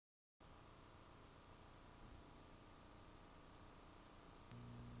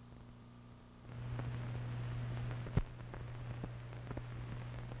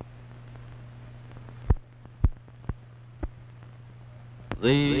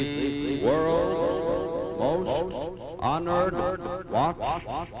The world's most honored watch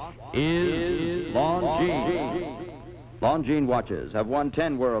is Longines. Longines watches have won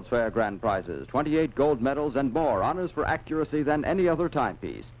 10 World's Fair grand prizes, 28 gold medals, and more honors for accuracy than any other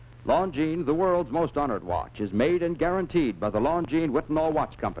timepiece. Longines, the world's most honored watch, is made and guaranteed by the Longines Whitnall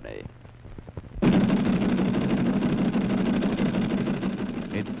Watch Company.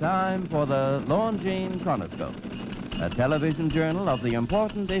 It's time for the Longines Chronoscope, a television journal of the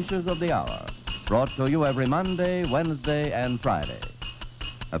important issues of the hour, brought to you every Monday, Wednesday, and Friday.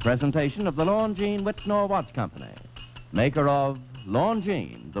 A presentation of the Longines Whitnall Watch Company, maker of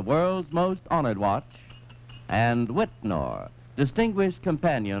Longines, the world's most honored watch, and Whitnall, distinguished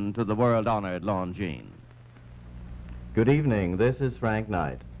companion to the world-honored Longines. Good evening. This is Frank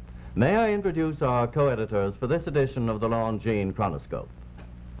Knight. May I introduce our co-editors for this edition of the Longines Chronoscope?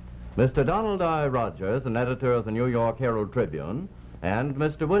 Mr. Donald I. Rogers, an editor of the New York Herald Tribune, and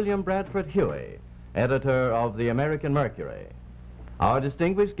Mr. William Bradford Huie, editor of the American Mercury. Our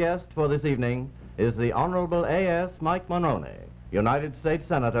distinguished guest for this evening is the Honorable A.S. Mike Monroney, United States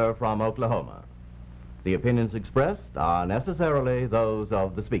Senator from Oklahoma. The opinions expressed are necessarily those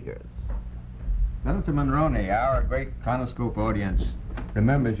of the speakers. Senator Monroney, our great chronoscope audience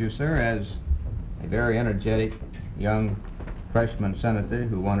remembers you, sir, as a very energetic young freshman senator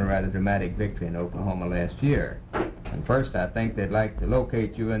who won a rather dramatic victory in Oklahoma last year. And first, I think they'd like to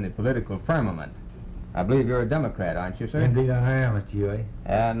locate you in the political firmament. I believe you're a Democrat, aren't you, sir? Indeed I am, Mr. Huie.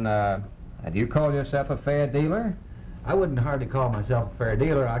 And do you call yourself a fair dealer? I wouldn't hardly call myself a fair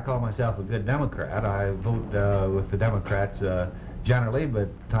dealer. I call myself a good Democrat. I vote with the Democrats generally, but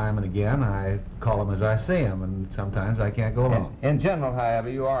time and again I call them as I see them, and sometimes I can't go along. In general, however,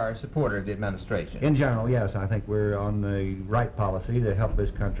 you are a supporter of the administration. In general, yes. I think we're on the right policy to help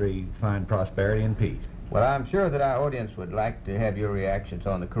this country find prosperity and peace. Well, I'm sure that our audience would like to have your reactions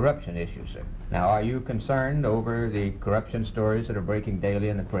on the corruption issue, sir. Now, are you concerned over the corruption stories that are breaking daily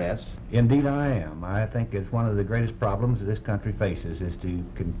in the press? Indeed I am. I think it's one of the greatest problems that this country faces is to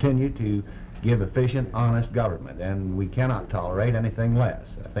continue to give efficient, honest government, and we cannot tolerate anything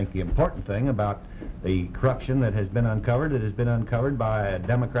less. I think the important thing about the corruption that has been uncovered, it has been uncovered by a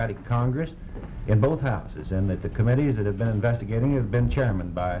Democratic Congress in both houses, and that the committees that have been investigating have been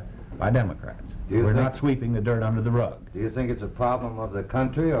chairmaned by Democrats. We're not sweeping the dirt under the rug. Do you think it's a problem of the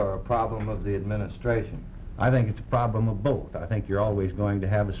country or a problem of the administration? I think it's a problem of both. I think you're always going to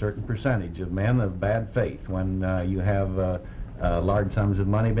have a certain percentage of men of bad faith when you have large sums of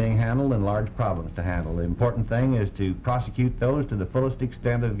money being handled and large problems to handle. The important thing is to prosecute those to the fullest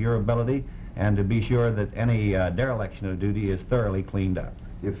extent of your ability and to be sure that any dereliction of duty is thoroughly cleaned up.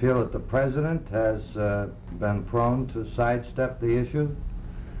 You feel that the president has been prone to sidestep the issue?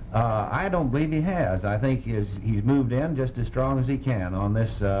 I don't believe he has. I think he's moved in just as strong as he can on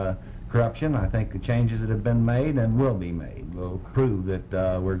this corruption. I think the changes that have been made and will be made will prove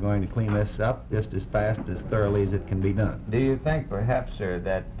that we're going to clean this up just as fast, as thoroughly as it can be done. Do you think, perhaps, sir,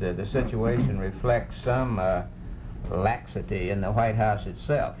 that the situation reflects some laxity in the White House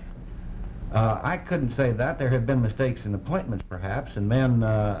itself? I couldn't say that. There have been mistakes in appointments, perhaps, and then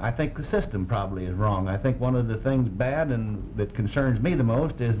I think the system probably is wrong. I think one of the things bad and that concerns me the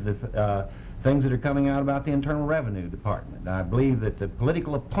most is the things that are coming out about the Internal Revenue Department. I believe that the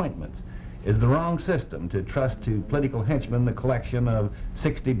political appointments is the wrong system to trust to political henchmen the collection of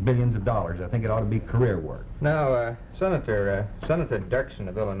 $60 billion. I think it ought to be career work. Now, Senator Dirksen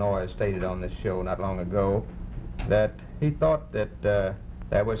of Illinois stated on this show not long ago that he thought that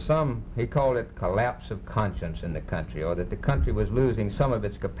there was some, he called it, collapse of conscience in the country, or that the country was losing some of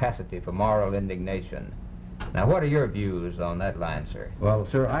its capacity for moral indignation. Now, what are your views on that line, sir? Well,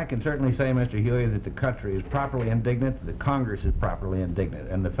 sir, I can certainly say, Mr. Huie, that the country is properly indignant, the Congress is properly indignant,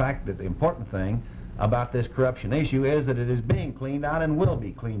 and the fact that the important thing about this corruption issue is that it is being cleaned out and will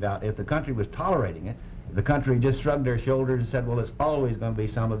be cleaned out. If the country was tolerating it, if the country just shrugged their shoulders and said, well, it's always going to be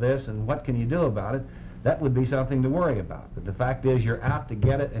some of this, and what can you do about it, that would be something to worry about. But the fact is you're out to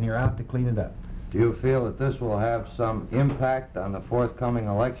get it and you're out to clean it up. Do you feel that this will have some impact on the forthcoming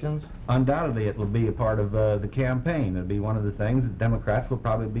elections? Undoubtedly it will be a part of the campaign. It'll be one of the things that Democrats will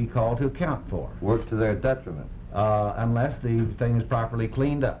probably be called to account for. Work to their detriment? Unless the thing is properly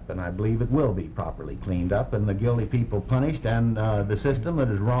cleaned up, and I believe it will be properly cleaned up, and the guilty people punished, and the system that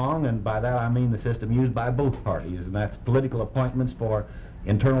is wrong, and by that I mean the system used by both parties, and that's political appointments for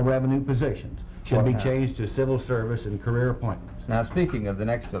internal revenue positions, should be changed to civil service and career appointments. Now, speaking of the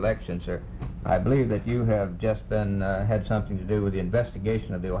next election, sir, I believe that you have just been had something to do with the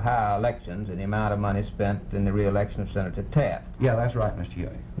investigation of the Ohio elections and the amount of money spent in the re-election of Senator Taft. Yeah, that's right, Mr.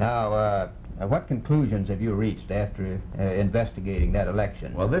 Huie. Now, What conclusions have you reached after investigating that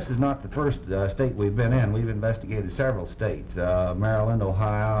election? Well, this is not the first state we've been in. We've investigated several states, Maryland,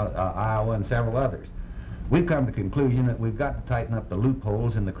 Ohio, Iowa, and several others. We've come to the conclusion that we've got to tighten up the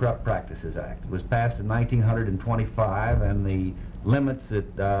loopholes in the Corrupt Practices Act. It was passed in 1925, and the limits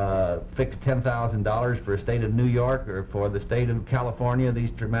that fixed $10,000 for a state of New York or for the state of California,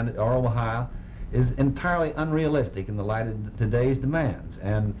 these tremendous, or Ohio, is entirely unrealistic in the light of today's demands.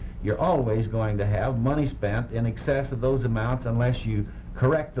 And you're always going to have money spent in excess of those amounts unless you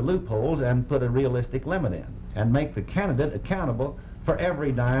correct the loopholes and put a realistic limit in and make the candidate accountable for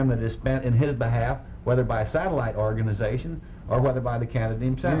every dime that is spent in his behalf, whether by satellite organizations or whether by the candidate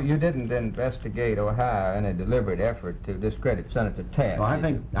himself. You didn't investigate Ohio in a deliberate effort to discredit Senator Taft. Well,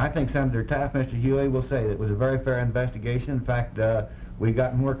 I think Senator Taft, Mr. Huie, will say that it was a very fair investigation. In fact, we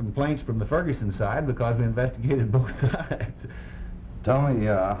got more complaints from the Ferguson side because we investigated both sides. Tell me,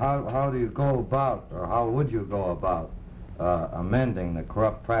 how do you go about, or how would you go about amending the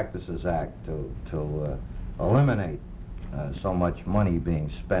Corrupt Practices Act to eliminate so much money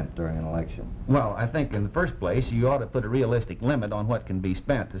being spent during an election? Well, I think in the first place you ought to put a realistic limit on what can be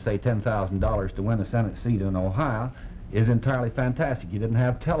spent. To say $10,000 to win a Senate seat in Ohio is entirely fantastic. You didn't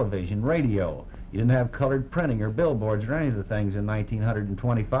have television, radio, you didn't have colored printing or billboards or any of the things in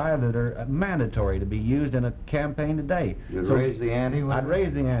 1925 that are mandatory to be used in a campaign today. You'd raise the ante? I'd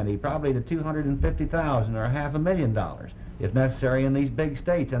raise the ante probably to $250,000 or $500,000 if necessary in these big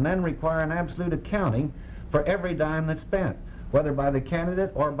states, and then require an absolute accounting for every dime that's spent, whether by the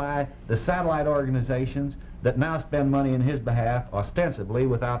candidate or by the satellite organizations that now spend money in his behalf ostensibly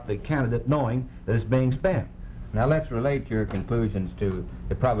without the candidate knowing that it's being spent. Now let's relate your conclusions to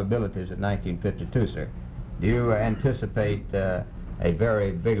the probabilities of 1952, sir. Do you anticipate a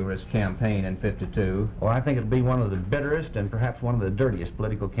very vigorous campaign in 52? Well, I think it'll be one of the bitterest and perhaps one of the dirtiest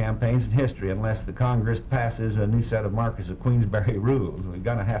political campaigns in history unless the Congress passes a new set of Marquis of Queensberry rules. We're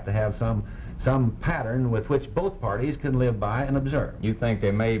going to have some pattern with which both parties can live by and observe. You think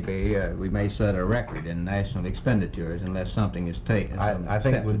there may be, we may set a record in national expenditures unless something is taken? I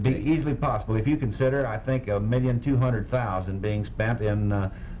think it would be easily possible. If you consider, I think, $1,200,000 being spent in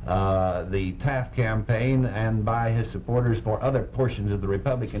the Taft campaign and by his supporters for other portions of the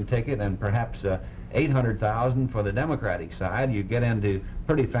Republican ticket, and perhaps $800,000 for the Democratic side, you get into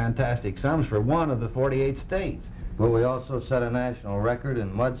pretty fantastic sums for one of the 48 states. Will we also set a national record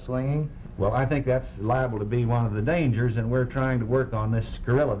in mudslinging? Well, I think that's liable to be one of the dangers, and we're trying to work on this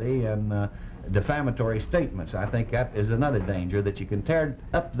scurrility and defamatory statements. I think that is another danger, that you can tear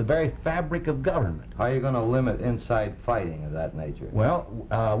up the very fabric of government. How are you going to limit inside fighting of that nature? Well,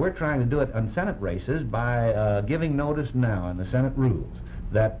 we're trying to do it on Senate races by giving notice now in the Senate rules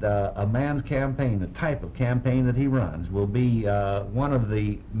that a man's campaign, the type of campaign that he runs, will be one of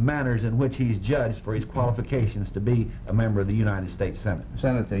the manners in which he's judged for his qualifications to be a member of the United States Senate.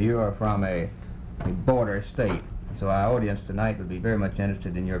 Senator, you are from a border state, so our audience tonight would be very much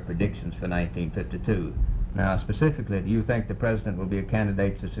interested in your predictions for 1952. Now, specifically, do you think the president will be a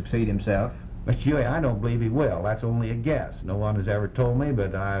candidate to succeed himself? Mr. Huie, I don't believe he will. That's only a guess. No one has ever told me,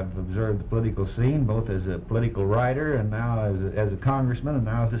 but I've observed the political scene, both as a political writer and now as a congressman and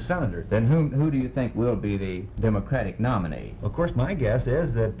now as a senator. Then who do you think will be the Democratic nominee? Of course, my guess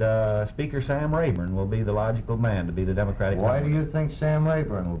is that Speaker Sam Rayburn will be the logical man to be the Democratic nominee. Why do you think Sam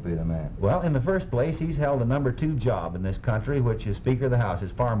Rayburn will be the man? Well, in the first place, he's held the #2 job in this country, which is Speaker of the House.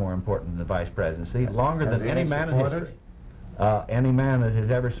 Is far more important than the vice presidency, longer than any man in history. Any man that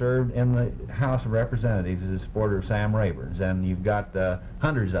has ever served in the House of Representatives is a supporter of Sam Rayburn's, and you've got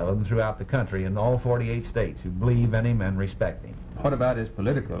hundreds of them throughout the country in all 48 states who believe in him and respect him. What about his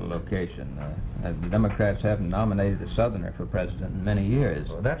political location? The Democrats haven't nominated a Southerner for president in many years.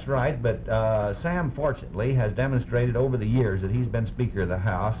 Well, that's right, but Sam, fortunately, has demonstrated over the years that he's been Speaker of the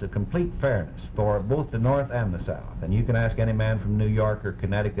House a complete fairness for both the North and the South. And you can ask any man from New York or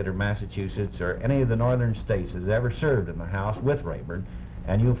Connecticut or Massachusetts or any of the northern states that's ever served in the House with Rayburn,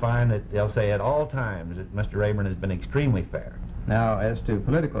 and you'll find that they'll say at all times that Mr. Rayburn has been extremely fair. Now, as to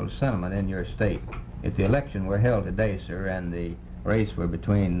political sentiment in your state, if the election were held today, sir, and the race were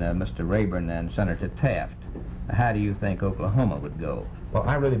between Mr. Rayburn and Senator Taft, how do you think Oklahoma would go? Well,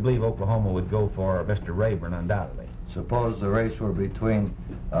 I really believe Oklahoma would go for Mr. Rayburn, undoubtedly. Suppose the race were between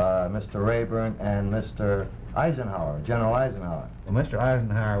Mr. Rayburn and Mr. Eisenhower, General Eisenhower. Well, Mr.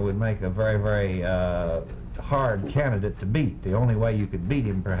 Eisenhower would make a very, very hard candidate to beat. The only way you could beat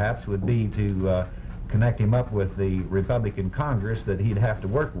him, perhaps, would be to connect him up with the Republican Congress that he'd have to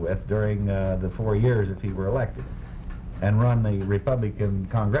work with during the 4 years if he were elected, and run the Republican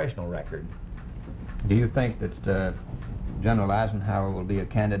congressional record. Do you think that General Eisenhower will be a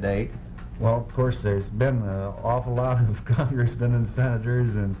candidate Well, of course, there's been an awful lot of congressmen and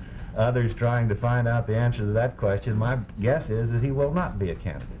senators and others trying to find out the answer to that question. My guess is that he will not be a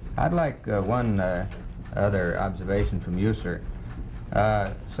candidate. I'd like one other observation from you, sir.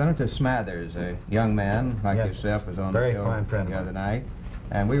 Senator Smathers, a young man like Yes. yourself, was on Very the show fine friend the of other mine. night,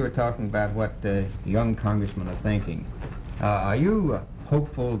 and we were talking about what young congressmen are thinking. Are you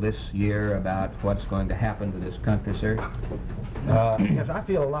hopeful this year about what's going to happen to this country, sir? Yes, I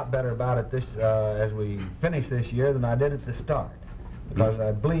feel a lot better about it as we finish this year than I did at the start, because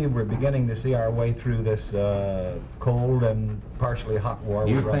I believe we're beginning to see our way through this cold and partially hot war.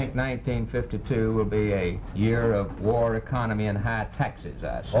 You with Russia. think 1952 will be a year of war, economy, and high taxes,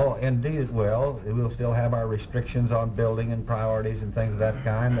 I see. Oh, indeed it will. We'll still have our restrictions on building and priorities and things of that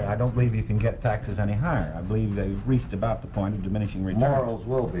kind. I don't believe you can get taxes any higher. I believe they've reached about the point of diminishing returns. Morals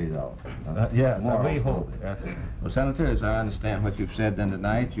will be, though. Yes, Morals we will hope. be. Yes. Well, Senator, as I understand what you've said then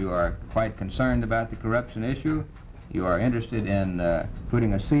tonight, you are quite concerned about the corruption issue. You are interested in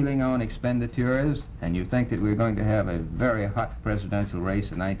putting a ceiling on expenditures, and you think that we're going to have a very hot presidential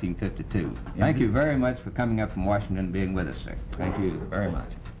race in 1952. Thank you very much for coming up from Washington and being with us, sir. Thank you very much.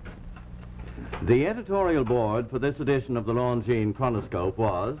 The editorial board for this edition of the Longines Chronoscope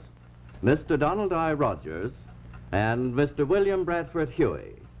was Mr. Donald I. Rogers and Mr. William Bradford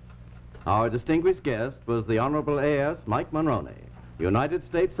Huie. Our distinguished guest was the Honorable A.S. Mike Monroney, United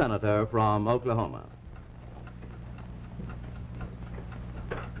States Senator from Oklahoma.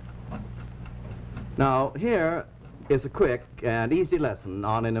 Now, here is a quick and easy lesson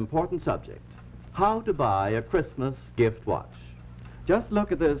on an important subject: how to buy a Christmas gift watch. Just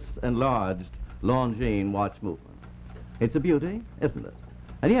look at this enlarged Longines watch movement. It's a beauty, isn't it?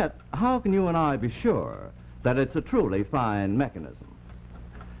 And yet, how can you and I be sure that it's a truly fine mechanism?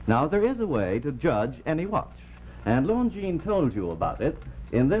 Now, there is a way to judge any watch, and Longines told you about it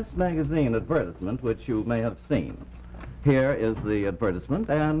in this magazine advertisement, which you may have seen. Here is the advertisement,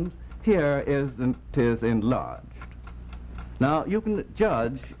 and here it is enlarged. Now, you can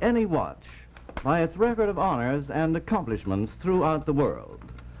judge any watch by its record of honors and accomplishments throughout the world.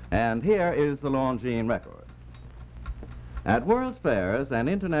 And here is the Longines record. At World's Fairs and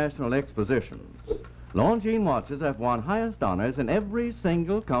international expositions, Longines watches have won highest honors in every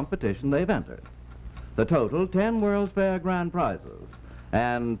single competition they've entered. The total, 10 World's Fair grand prizes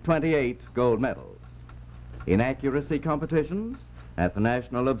and 28 gold medals. In accuracy competitions, at the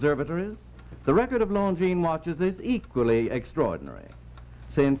national observatories, the record of Longines watches is equally extraordinary.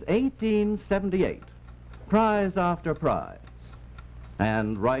 Since 1878, prize after prize.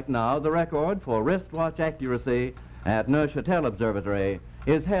 And right now, the record for wristwatch accuracy at Neuchâtel Observatory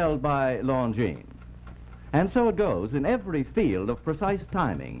is held by Longines. And so it goes in every field of precise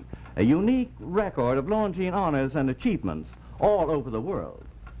timing, a unique record of Longines honors and achievements all over the world.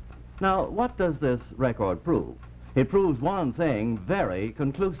 Now, what does this record prove? It proves one thing very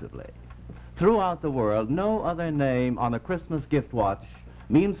conclusively. Throughout the world, no other name on a Christmas gift watch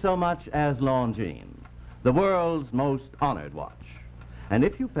means so much as Longines, the world's most honored watch. And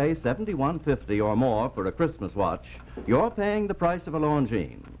if you pay $71.50 or more for a Christmas watch, you're paying the price of a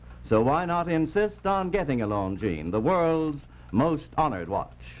Longines. So why not insist on getting a Longines, the world's most honored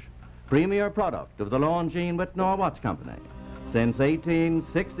watch? Premier product of the Longines Whitnor Watch Company since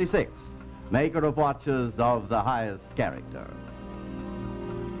 1866. Maker of watches of the highest character.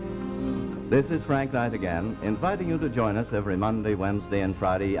 This is Frank Knight again, inviting you to join us every Monday, Wednesday, and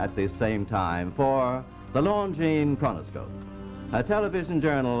Friday at this same time for the Longines Chronoscope, a television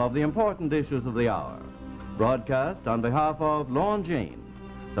journal of the important issues of the hour, broadcast on behalf of Longines,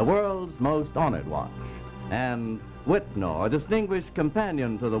 the world's most honored watch, and Whitnor, distinguished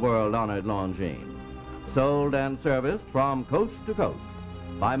companion to the world-honored Longines, sold and serviced from coast to coast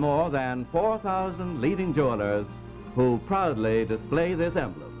by more than 4,000 leading jewelers who proudly display this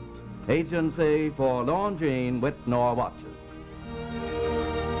emblem, Agency for Longines Whitnor Watches.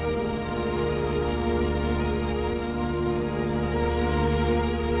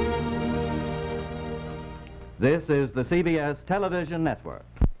 This is the CBS Television Network.